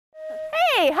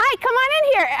Hi, come on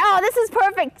in here. Oh, this is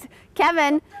perfect.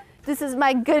 Kevin, this is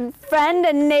my good friend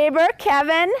and neighbor,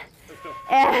 Kevin.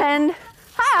 And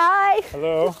hi.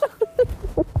 Hello.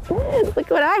 Look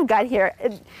what I've got here.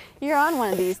 You're on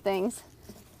one of these things.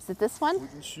 Is it this one?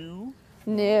 Wooden shoe.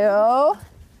 No.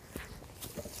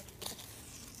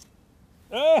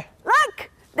 Look,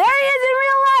 there he is in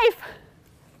real life.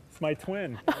 It's my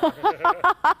twin.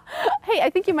 Hey, I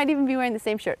think you might even be wearing the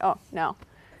same shirt. Oh, no.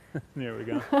 There we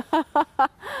go.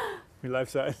 We life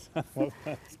size.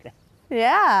 That's great.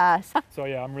 Yeah. So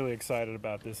yeah, I'm really excited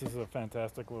about this. This is a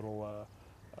fantastic little,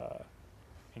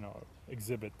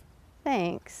 exhibit.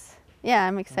 Thanks. Yeah,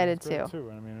 I'm excited It's great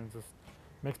too. I mean, it just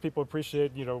makes people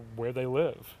appreciate, where they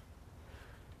live.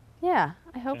 Yeah,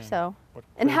 I hope And so. what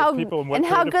And creative how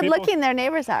creative good people- looking their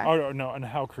neighbors are. Oh no, and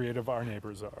how creative our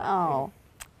neighbors are. Oh,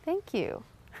 thank you.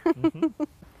 Mm-hmm.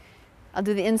 I'll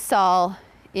do the install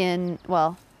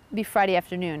it'll be Friday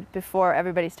afternoon before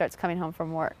everybody starts coming home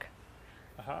from work.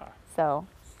 Aha. So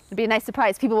it'll be a nice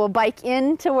surprise. People will bike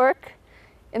in to work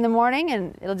in the morning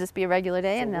and it'll just be a regular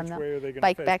day, So and then which way are they they'll gonna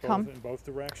bike face? back Both home. in both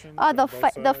directions? Oh, On both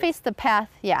they'll sides? face the path,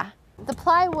 yeah. The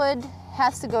plywood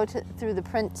has to go through the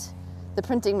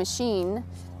printing machine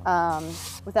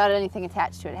without anything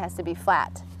attached to it. It has to be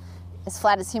flat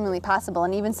as humanly possible.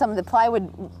 And even some of the plywood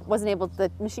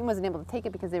the machine wasn't able to take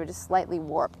it because they were just slightly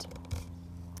warped.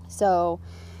 So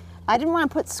I didn't want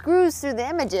to put screws through the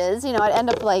images. I'd end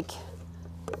up like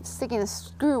sticking a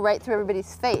screw right through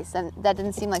everybody's face, and that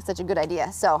didn't seem like such a good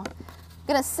idea. So I'm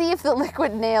gonna see if the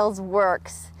liquid nails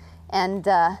works, and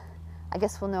I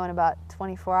guess we'll know in about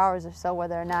 24 hours or so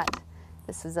whether or not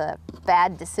this is a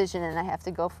bad decision and I have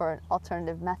to go for an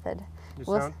alternative method.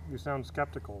 You sound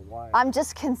skeptical. Why? I'm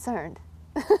just concerned.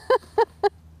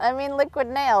 I mean, liquid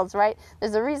nails, right?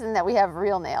 There's a reason that we have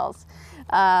real nails.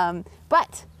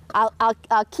 But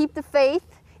I'll keep the faith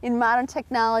in modern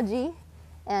technology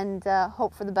and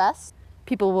hope for the best.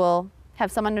 People will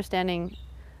have some understanding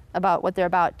about what they're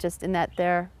about, just in that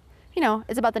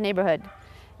it's about the neighborhood,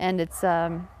 and it's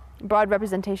broad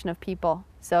representation of people.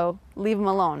 So leave them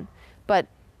alone. But,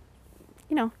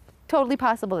 totally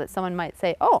possible that someone might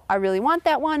say, oh, I really want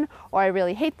that one, or I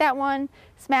really hate that one.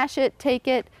 Smash it, take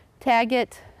it, tag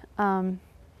it.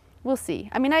 We'll see.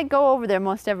 I mean, I go over there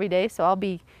most every day, so I'll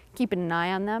be keeping an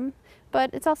eye on them.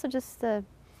 But it's also just the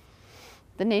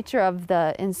nature of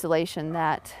the installation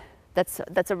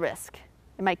that's a risk.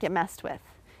 It might get messed with.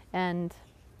 And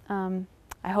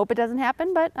I hope it doesn't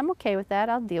happen, but I'm okay with that.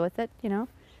 I'll deal with it,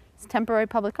 It's temporary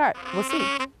public art. We'll see.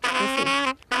 We'll see.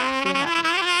 See what happens.